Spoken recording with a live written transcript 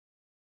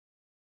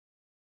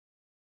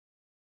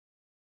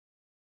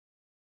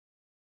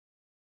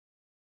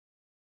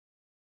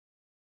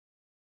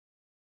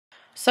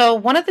So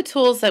one of the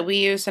tools that we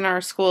use in our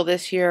school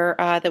this year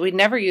that we'd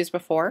never used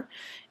before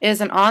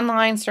is an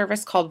online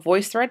service called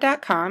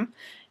VoiceThread.com,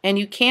 and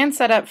you can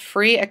set up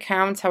free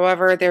accounts.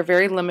 However, they're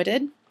very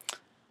limited.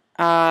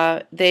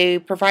 They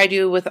provide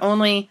you with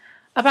only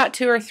about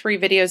 2 or 3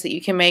 videos that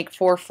you can make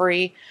for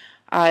free.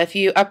 If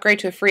you upgrade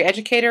to a free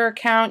educator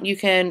account, you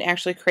can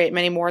actually create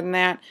many more than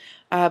that.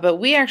 But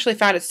we actually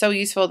found it so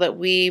useful that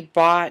we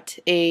bought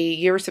a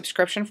year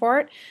subscription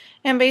for it.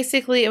 And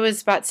basically it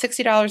was about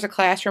 $60 a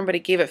classroom, but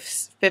it gave it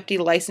 50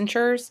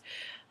 licensures.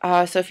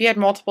 So if you had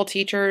multiple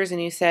teachers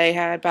and you say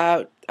had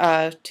about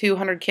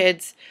 200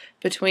 kids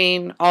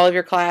between all of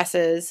your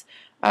classes,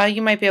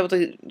 you might be able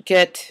to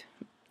get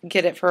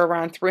it for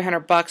around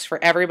 $300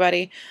 for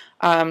everybody.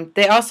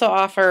 They also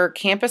offer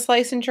campus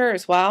licensure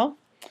as well.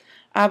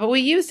 But we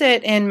used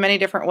it in many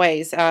different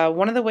ways.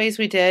 One of the ways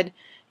we did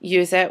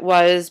use it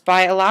was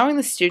by allowing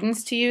the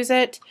students to use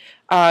it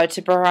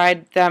to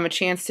provide them a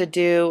chance to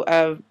do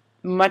a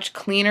much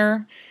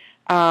cleaner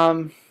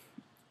oral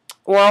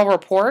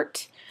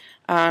report.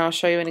 I'll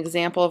show you an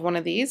example of one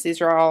of these. These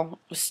are all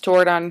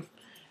stored on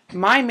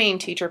my main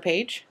teacher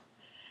page.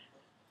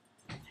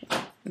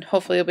 And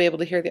hopefully you'll be able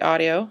to hear the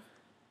audio.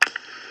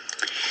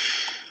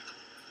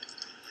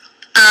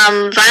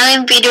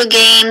 Violent video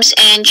games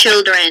and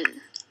children.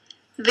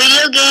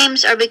 Video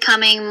games are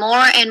becoming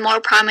more and more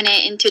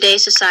prominent in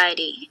today's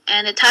society,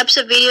 and the types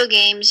of video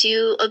games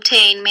you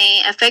obtain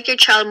may affect your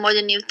child more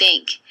than you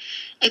think.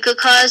 It could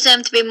cause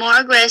them to be more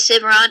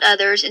aggressive around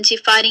others and see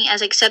fighting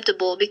as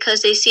acceptable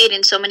because they see it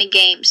in so many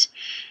games.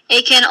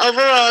 It can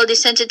overall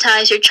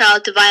desensitize your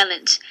child to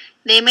violence.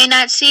 They may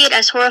not see it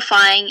as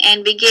horrifying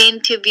and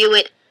begin to view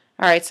it.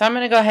 Alright, so I'm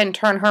going to go ahead and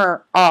turn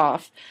her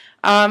off.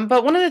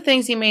 But one of the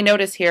things you may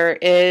notice here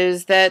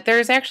is that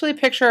there's actually a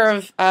picture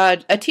of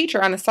a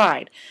teacher on the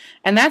side.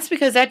 And that's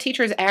because that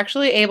teacher is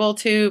actually able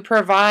to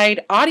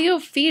provide audio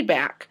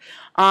feedback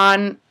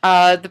on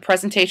the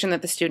presentation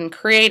that the student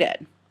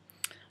created.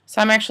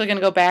 So I'm actually going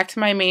to go back to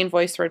my main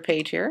VoiceThread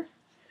page here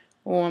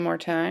one more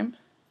time.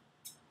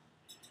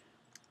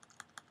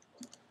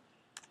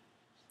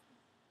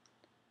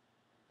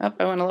 Oh,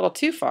 I went a little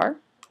too far.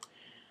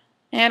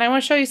 And I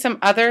want to show you some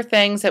other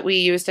things that we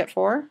used it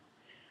for.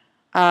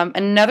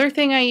 Another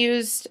thing I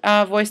used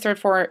VoiceThread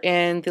for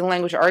in the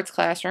language arts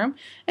classroom,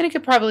 and it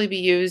could probably be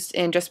used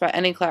in just about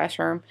any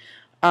classroom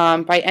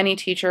by any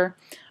teacher.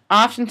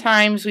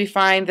 Oftentimes we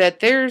find that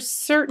there's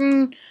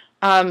certain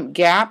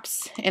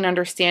gaps in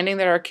understanding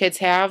that our kids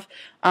have.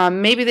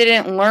 Maybe they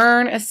didn't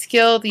learn a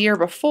skill the year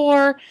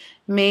before,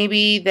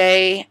 maybe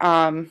they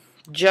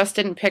just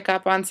didn't pick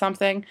up on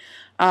something.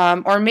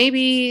 Or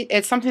maybe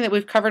it's something that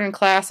we've covered in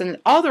class and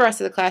all the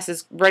rest of the class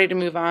is ready to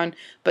move on,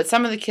 but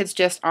some of the kids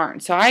just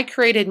aren't. So I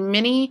created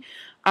mini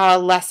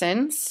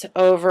lessons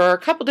over a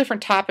couple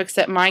different topics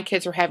that my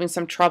kids were having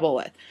some trouble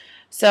with.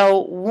 So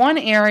one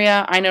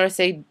area I noticed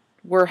they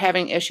were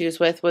having issues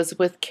with was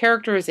with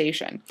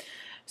characterization.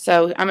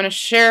 So I'm going to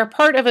share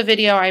part of a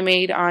video I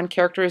made on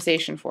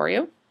characterization for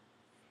you.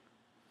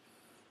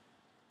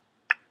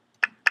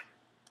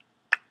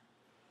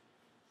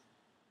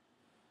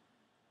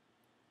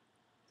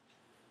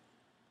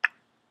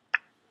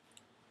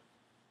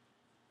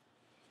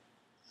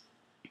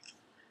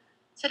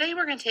 Today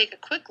we're going to take a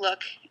quick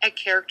look at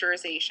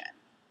characterization.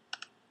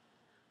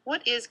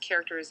 What is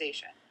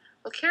characterization?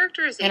 Well,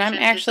 characterization and I'm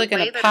actually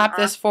going to pop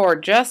this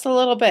forward just a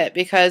little bit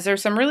because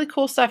there's some really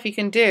cool stuff you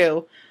can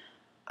do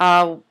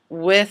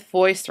with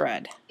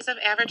VoiceThread.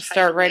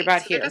 Start right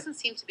about here. There doesn't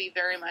seem to be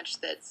very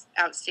much that's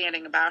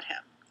outstanding about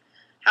him.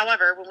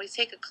 However, when we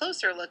take a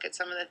closer look at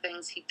some of the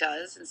things he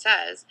does and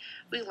says,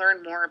 we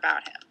learn more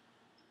about him.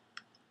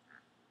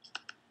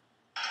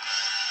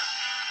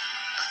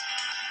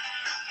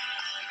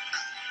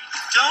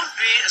 Don't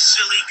be a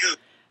silly goose.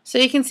 So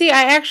you can see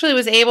I actually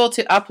was able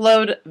to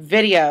upload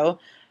video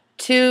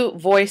to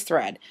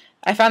VoiceThread.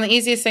 I found the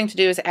easiest thing to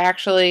do is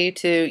actually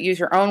to use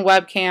your own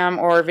webcam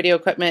or video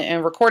equipment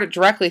and record it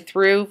directly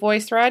through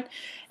VoiceThread.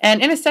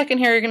 And in a second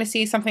here you're going to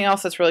see something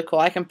else that's really cool.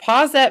 I can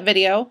pause that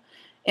video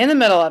in the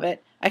middle of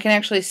it. I can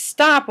actually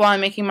stop while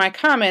I'm making my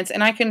comments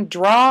and I can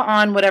draw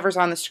on whatever's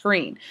on the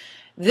screen.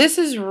 This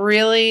is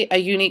really a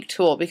unique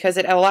tool because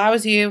it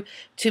allows you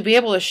to be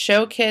able to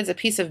show kids a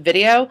piece of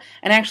video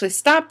and actually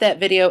stop that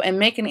video and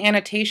make an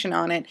annotation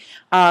on it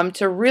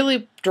to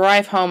really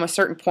drive home a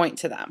certain point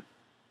to them.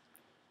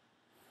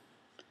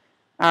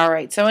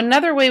 Alright, so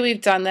another way we've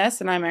done this,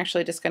 and I'm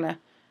actually just going to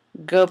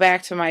go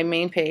back to my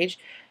main page,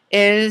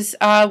 is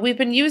we've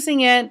been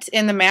using it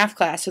in the math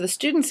class. So the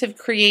students have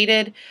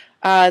created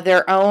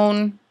their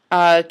own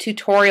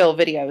tutorial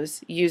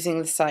videos using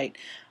the site.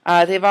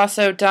 They've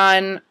also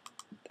done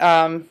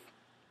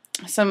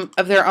some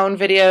of their own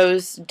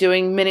videos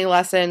doing mini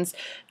lessons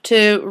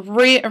to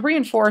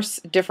reinforce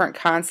different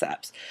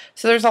concepts.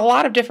 So there's a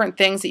lot of different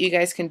things that you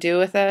guys can do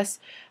with this.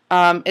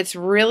 It's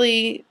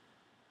really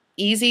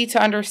easy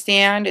to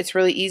understand. It's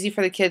really easy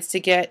for the kids to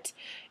get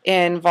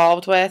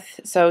involved with.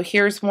 So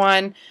here's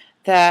one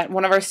that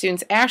one of our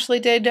students, Ashley,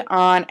 did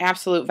on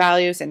absolute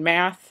values in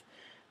math.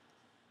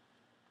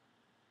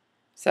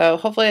 So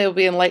hopefully it will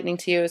be enlightening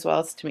to you as well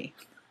as to me.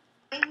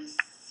 I'm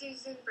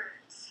Susan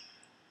Burns,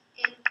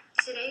 and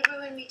today we're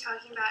going to be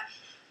talking about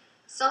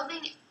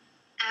solving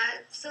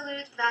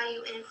absolute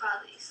value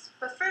inequalities.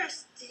 But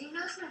first, did you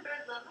notice my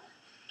bird Lola?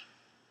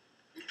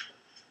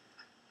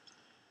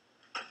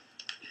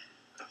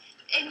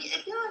 And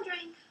if you're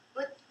wondering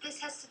what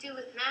this has to do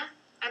with math,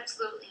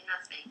 absolutely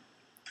nothing.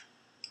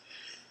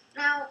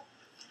 Now,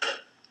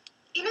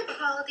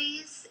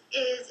 inequalities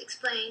is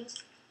explained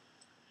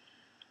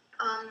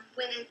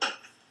when an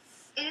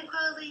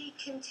inequality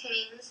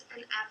contains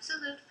an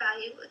absolute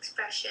value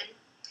expression.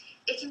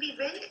 It can be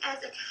written as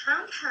a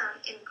compound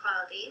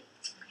inequality.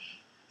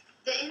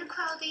 The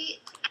inequality.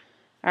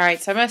 All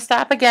right, so I'm going to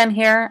stop again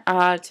here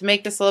to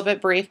make this a little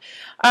bit brief.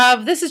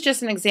 This is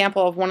just an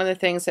example of one of the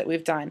things that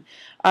we've done.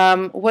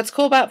 What's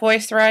cool about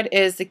VoiceThread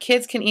is the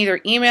kids can either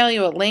email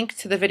you a link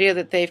to the video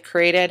that they've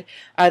created.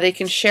 They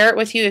can share it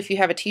with you if you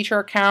have a teacher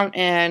account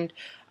and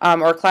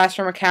or a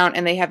classroom account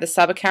and they have the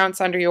sub-accounts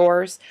under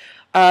yours.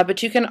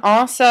 But you can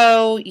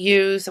also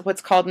use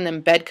what's called an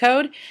embed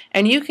code,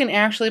 and you can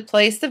actually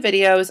place the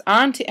videos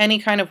onto any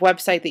kind of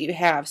website that you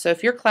have. So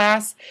if your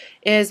class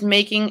is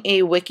making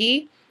a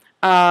wiki,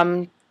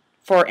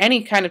 for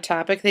any kind of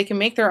topic, they can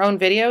make their own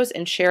videos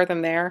and share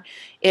them there.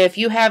 If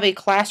you have a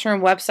classroom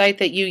website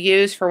that you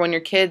use for when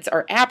your kids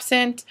are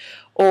absent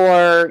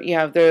or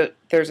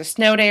there's a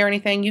snow day or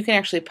anything, you can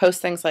actually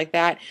post things like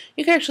that.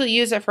 You can actually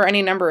use it for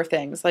any number of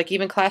things, like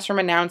even classroom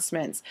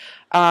announcements,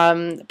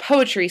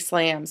 poetry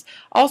slams,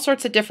 all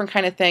sorts of different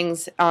kind of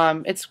things.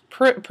 It's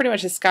pretty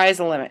much the sky's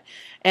the limit.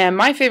 And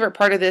my favorite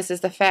part of this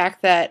is the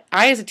fact that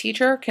I, as a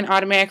teacher, can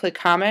automatically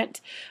comment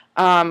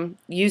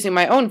using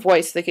my own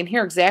voice so they can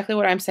hear exactly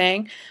what I'm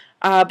saying,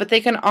 but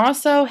they can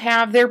also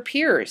have their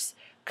peers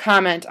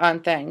comment on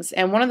things.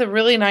 And one of the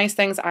really nice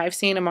things I've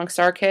seen amongst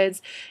our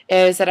kids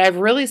is that I've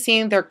really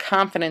seen their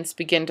confidence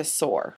begin to soar.